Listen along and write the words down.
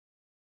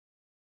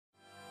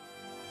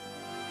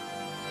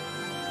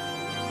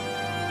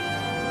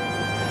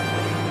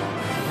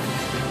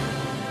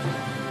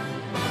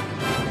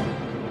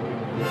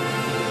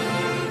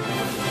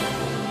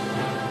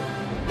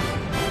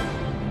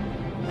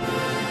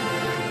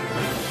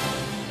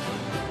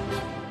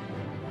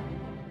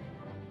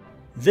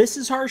This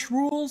is Harsh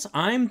Rules,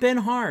 I'm Ben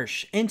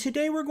Harsh, and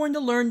today we're going to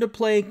learn to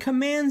play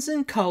Commands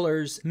and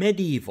Colors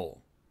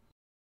Medieval.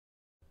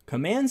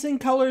 Commands and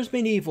Colors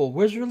Medieval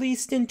was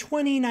released in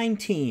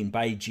 2019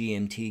 by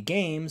GMT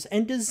Games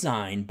and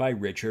designed by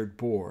Richard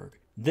Borg.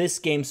 This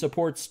game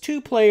supports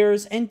 2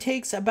 players and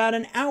takes about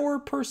an hour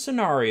per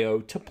scenario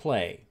to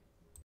play.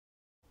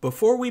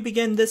 Before we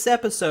begin this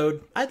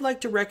episode, I'd like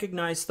to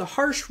recognize the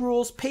Harsh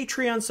Rules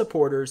Patreon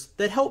supporters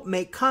that help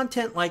make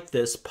content like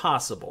this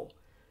possible.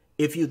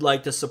 If you'd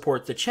like to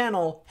support the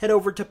channel, head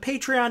over to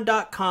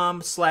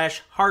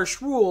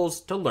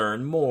patreon.com/harshrules to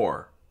learn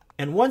more.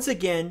 And once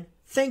again,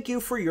 thank you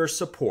for your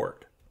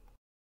support.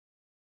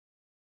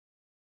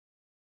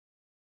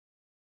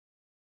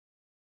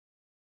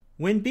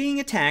 When being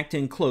attacked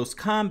in close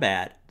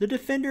combat, the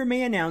defender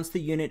may announce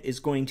the unit is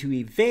going to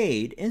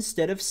evade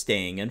instead of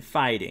staying and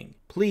fighting.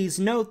 Please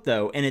note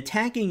though, an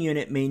attacking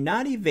unit may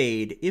not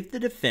evade if the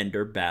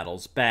defender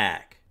battles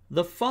back.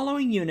 The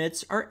following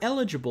units are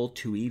eligible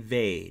to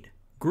evade: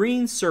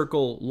 green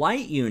circle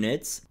light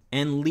units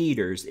and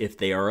leaders if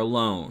they are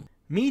alone.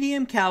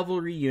 Medium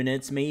cavalry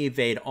units may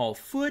evade all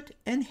foot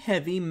and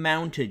heavy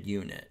mounted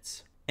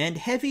units. And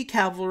heavy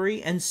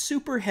cavalry and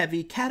super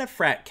heavy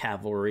cataphract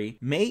cavalry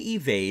may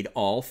evade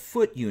all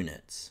foot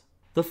units.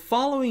 The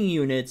following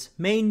units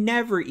may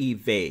never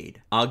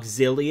evade: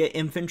 auxilia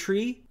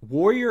infantry,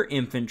 warrior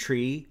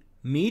infantry,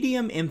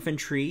 medium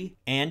infantry,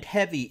 and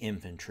heavy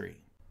infantry.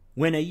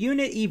 When a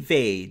unit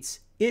evades,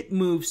 it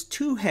moves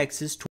 2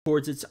 hexes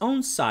towards its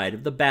own side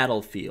of the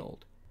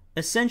battlefield.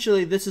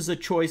 Essentially, this is a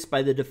choice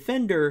by the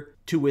defender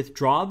to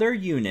withdraw their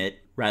unit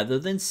rather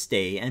than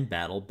stay and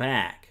battle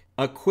back.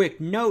 A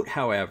quick note,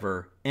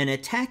 however, an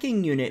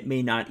attacking unit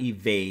may not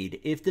evade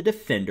if the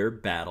defender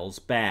battles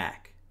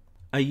back.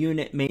 A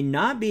unit may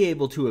not be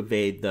able to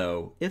evade,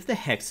 though, if the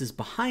hexes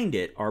behind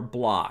it are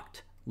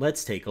blocked.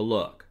 Let's take a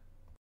look.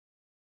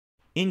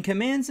 In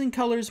Commands and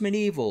Colors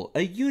Medieval,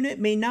 a unit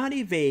may not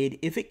evade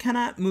if it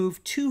cannot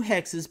move 2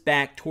 hexes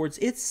back towards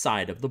its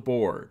side of the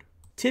board.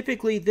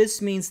 Typically,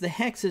 this means the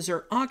hexes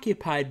are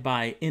occupied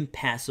by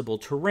impassable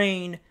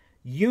terrain,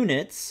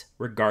 units,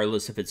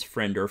 regardless if it's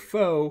friend or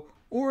foe,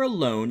 or a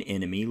lone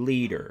enemy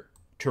leader.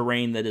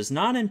 Terrain that is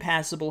not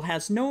impassable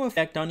has no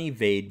effect on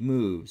evade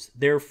moves.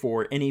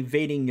 Therefore, an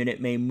evading unit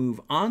may move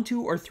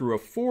onto or through a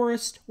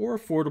forest or a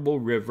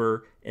fordable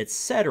river,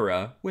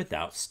 etc.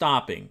 without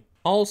stopping.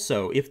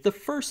 Also, if the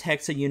first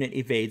hex a unit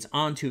evades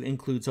onto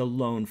includes a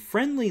lone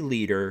friendly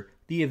leader,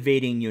 the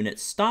evading unit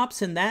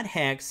stops in that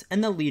hex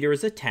and the leader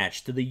is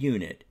attached to the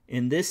unit.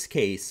 In this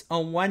case, a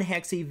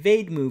 1-hex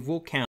evade move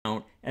will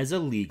count as a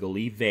legal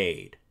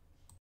evade.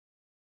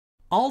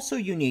 Also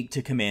unique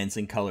to Commands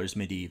and Colors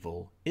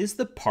Medieval is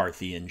the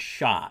Parthian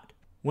Shot.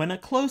 When a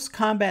close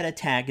combat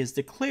attack is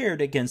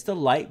declared against a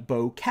light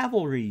bow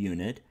cavalry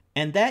unit,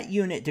 and that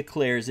unit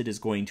declares it is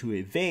going to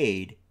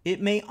evade, it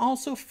may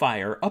also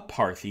fire a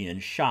Parthian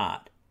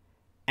Shot.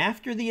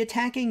 After the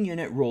attacking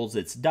unit rolls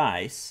its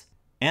dice,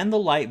 and the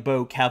light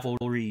bow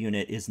cavalry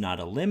unit is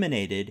not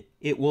eliminated,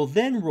 it will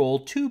then roll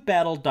 2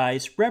 battle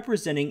dice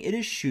representing it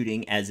is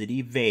shooting as it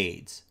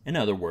evades, in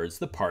other words,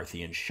 the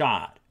Parthian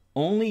Shot.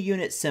 Only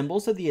unit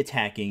symbols of the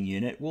attacking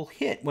unit will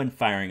hit when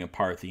firing a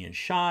Parthian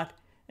Shot,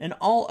 and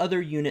all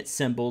other unit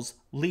symbols,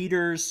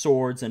 leaders,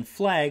 swords, and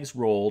flags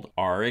rolled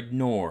are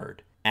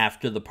ignored.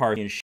 After the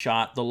Parthian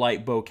Shot, the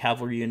light bow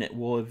cavalry unit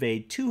will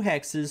evade 2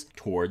 hexes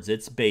towards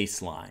its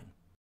baseline.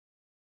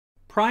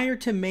 Prior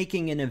to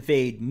making an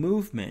evade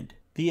movement,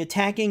 the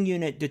attacking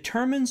unit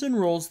determines and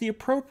rolls the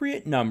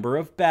appropriate number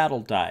of battle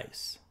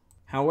dice.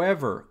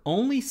 However,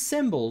 only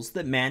symbols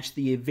that match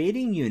the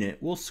evading unit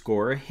will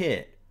score a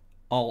hit.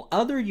 All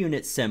other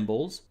unit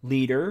symbols,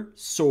 leader,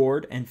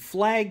 sword, and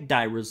flag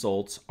die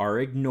results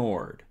are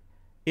ignored.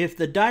 If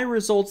the die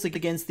results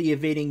against the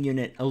evading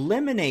unit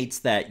eliminates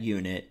that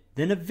unit,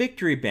 then a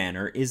victory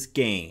banner is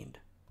gained.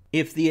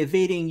 If the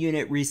evading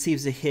unit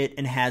receives a hit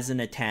and has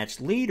an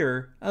attached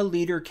leader, a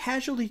leader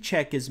casualty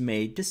check is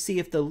made to see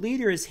if the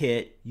leader is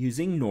hit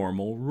using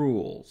normal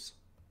rules.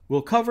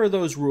 We'll cover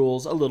those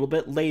rules a little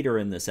bit later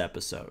in this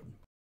episode.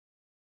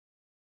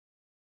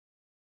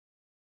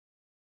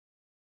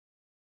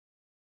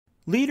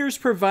 Leaders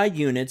provide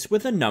units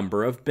with a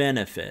number of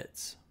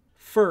benefits.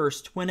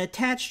 First, when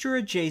attached or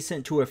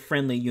adjacent to a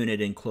friendly unit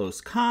in close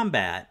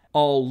combat,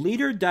 all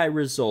leader die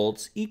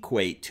results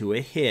equate to a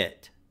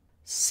hit.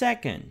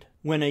 Second,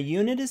 when a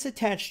unit is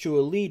attached to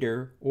a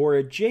leader or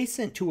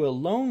adjacent to a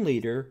lone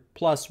leader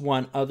plus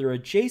 1 other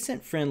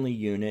adjacent friendly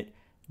unit,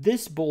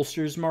 this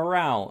bolsters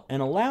morale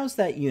and allows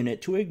that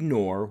unit to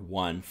ignore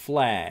 1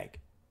 flag.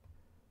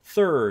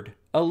 Third,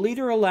 a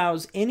leader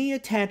allows any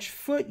attached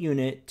foot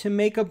unit to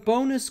make a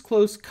bonus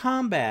close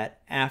combat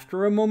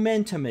after a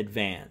momentum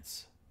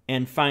advance.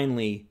 And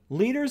finally,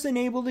 leaders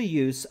enable the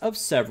use of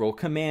several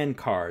command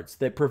cards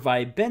that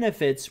provide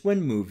benefits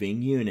when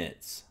moving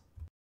units.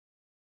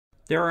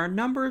 There are a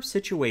number of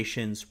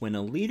situations when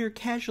a leader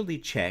casualty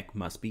check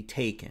must be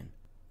taken.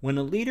 When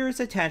a leader is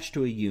attached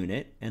to a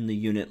unit and the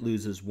unit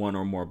loses 1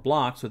 or more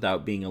blocks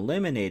without being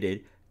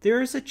eliminated, there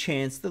is a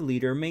chance the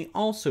leader may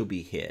also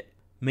be hit.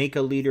 make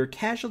a leader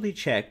casualty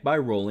check by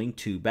rolling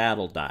 2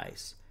 battle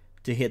dice.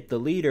 To hit the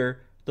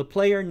leader, the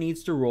player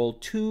needs to roll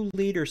 2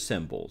 leader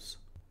symbols.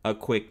 A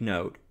quick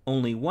note,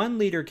 only 1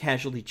 leader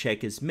casualty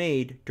check is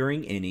made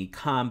during any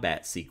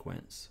combat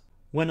sequence.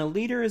 When a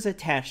leader is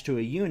attached to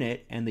a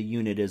unit and the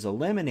unit is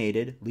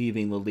eliminated,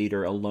 leaving the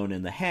leader alone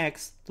in the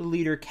hex, the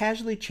leader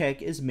casualty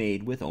check is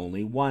made with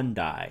only 1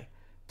 die.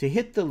 To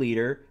hit the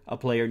leader, a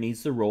player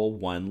needs to roll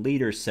 1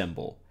 leader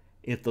symbol.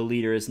 If the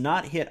leader is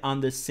not hit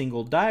on this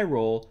single die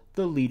roll,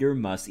 the leader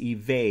must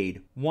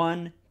evade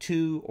 1,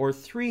 2, or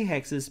 3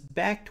 hexes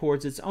back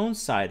towards its own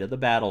side of the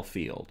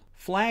battlefield.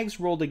 Flags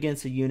rolled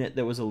against a unit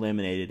that was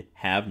eliminated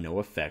have no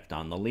effect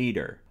on the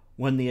leader.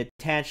 When the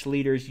attached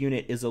leader's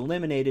unit is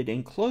eliminated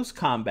in close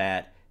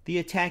combat, the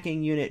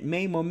attacking unit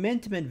may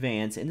momentum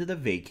advance into the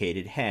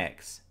vacated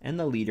hex, and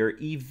the leader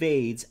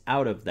evades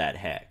out of that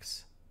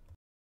hex.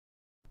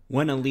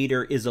 When a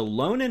leader is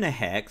alone in a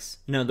hex,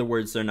 in other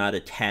words they're not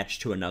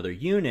attached to another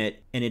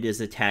unit, and it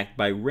is attacked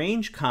by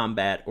range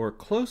combat or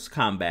close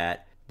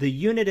combat, the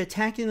unit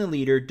attacking the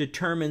leader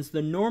determines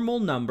the normal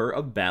number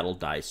of battle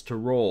dice to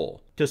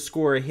roll. To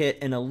score a hit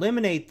and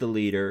eliminate the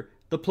leader,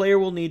 the player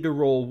will need to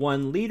roll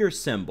 1 leader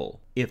symbol.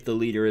 If the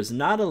leader is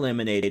not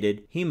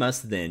eliminated, he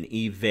must then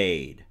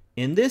evade.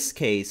 In this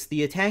case,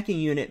 the attacking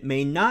unit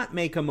may not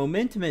make a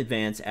momentum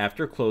advance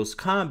after close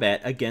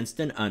combat against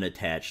an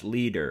unattached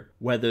leader,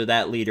 whether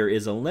that leader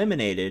is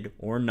eliminated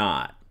or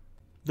not.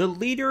 The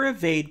leader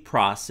evade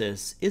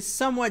process is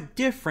somewhat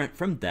different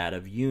from that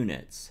of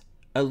units.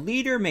 A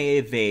leader may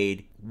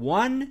evade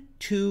 1,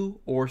 2,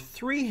 or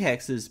 3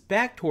 hexes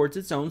back towards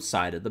its own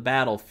side of the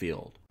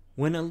battlefield.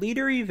 When a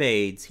leader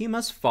evades, he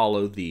must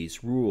follow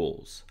these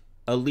rules.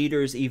 A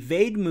leader's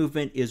evade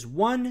movement is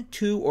 1,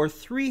 2, or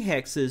 3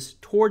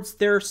 hexes towards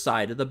their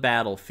side of the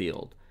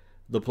battlefield.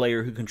 The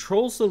player who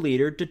controls the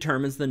leader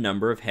determines the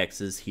number of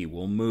hexes he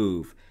will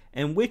move,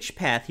 and which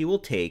path he will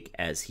take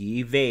as he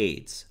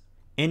evades.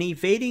 An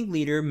evading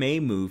leader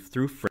may move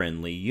through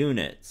friendly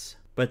units,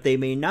 but they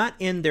may not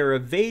end their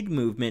evade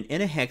movement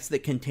in a hex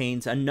that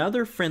contains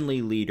another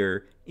friendly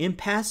leader,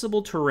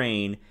 impassable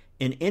terrain,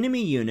 an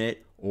enemy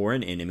unit, or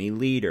an enemy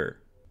leader.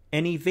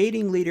 An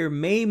evading leader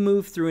may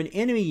move through an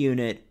enemy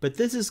unit, but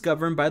this is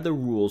governed by the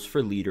rules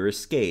for leader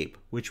escape,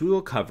 which we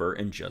will cover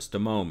in just a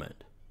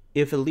moment.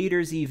 If a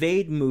leader's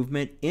evade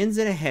movement ends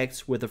in a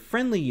hex with a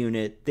friendly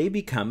unit, they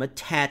become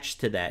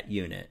attached to that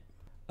unit.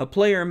 A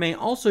player may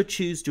also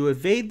choose to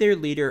evade their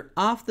leader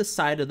off the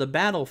side of the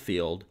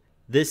battlefield.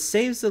 This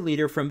saves the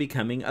leader from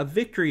becoming a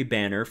victory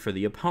banner for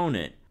the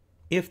opponent.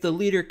 If the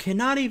leader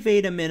cannot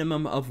evade a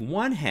minimum of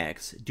 1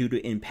 hex due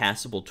to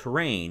impassable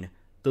terrain,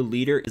 the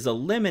leader is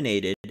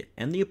eliminated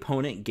and the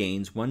opponent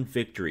gains 1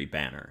 victory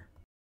banner.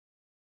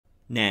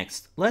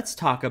 Next, let's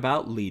talk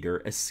about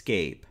leader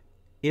escape.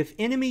 If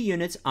enemy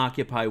units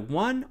occupy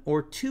 1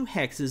 or 2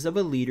 hexes of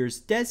a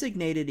leader's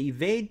designated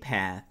evade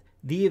path,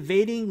 the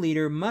evading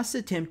leader must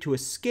attempt to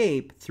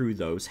escape through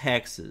those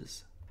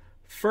hexes.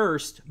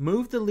 First,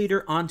 move the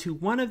leader onto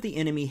one of the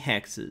enemy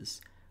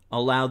hexes.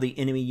 Allow the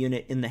enemy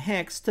unit in the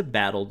hex to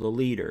battle the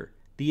leader.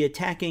 The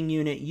attacking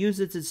unit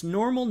uses its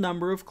normal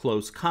number of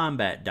close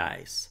combat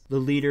dice. The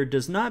leader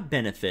does not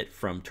benefit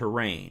from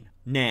terrain.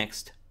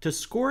 Next, to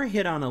score a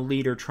hit on a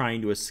leader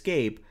trying to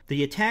escape,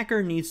 the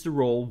attacker needs to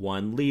roll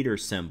 1 leader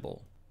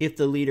symbol. If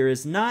the leader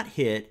is not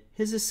hit,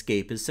 his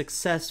escape is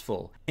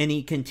successful, and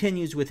he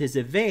continues with his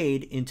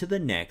evade into the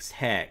next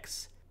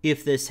hex.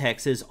 If this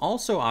hex is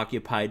also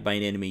occupied by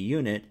an enemy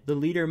unit, the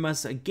leader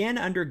must again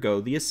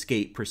undergo the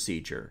escape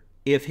procedure.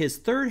 If his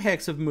 3rd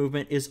hex of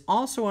movement is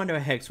also onto a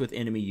hex with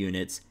enemy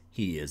units,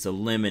 he is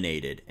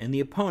eliminated, and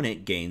the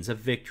opponent gains a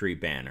victory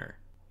banner.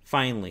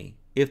 Finally,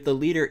 if the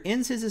leader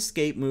ends his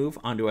escape move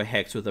onto a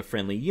hex with a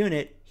friendly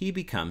unit, he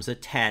becomes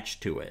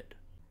attached to it.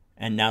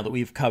 And now that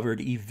we've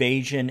covered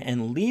evasion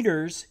and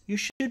leaders, you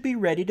should be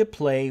ready to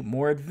play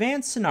more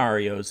advanced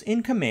scenarios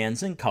in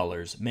Commands and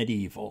Colors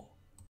Medieval.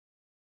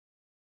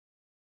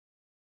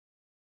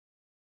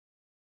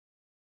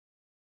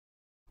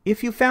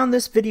 If you found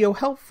this video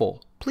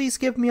helpful, please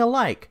give me a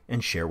like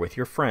and share with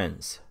your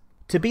friends.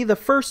 To be the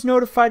first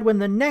notified when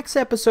the next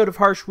episode of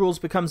Harsh Rules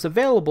becomes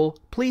available,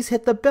 please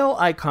hit the bell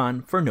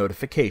icon for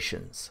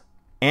notifications.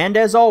 And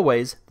as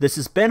always, this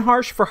has been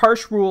Harsh for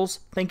Harsh Rules.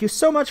 Thank you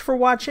so much for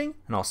watching,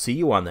 and I'll see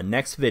you on the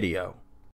next video.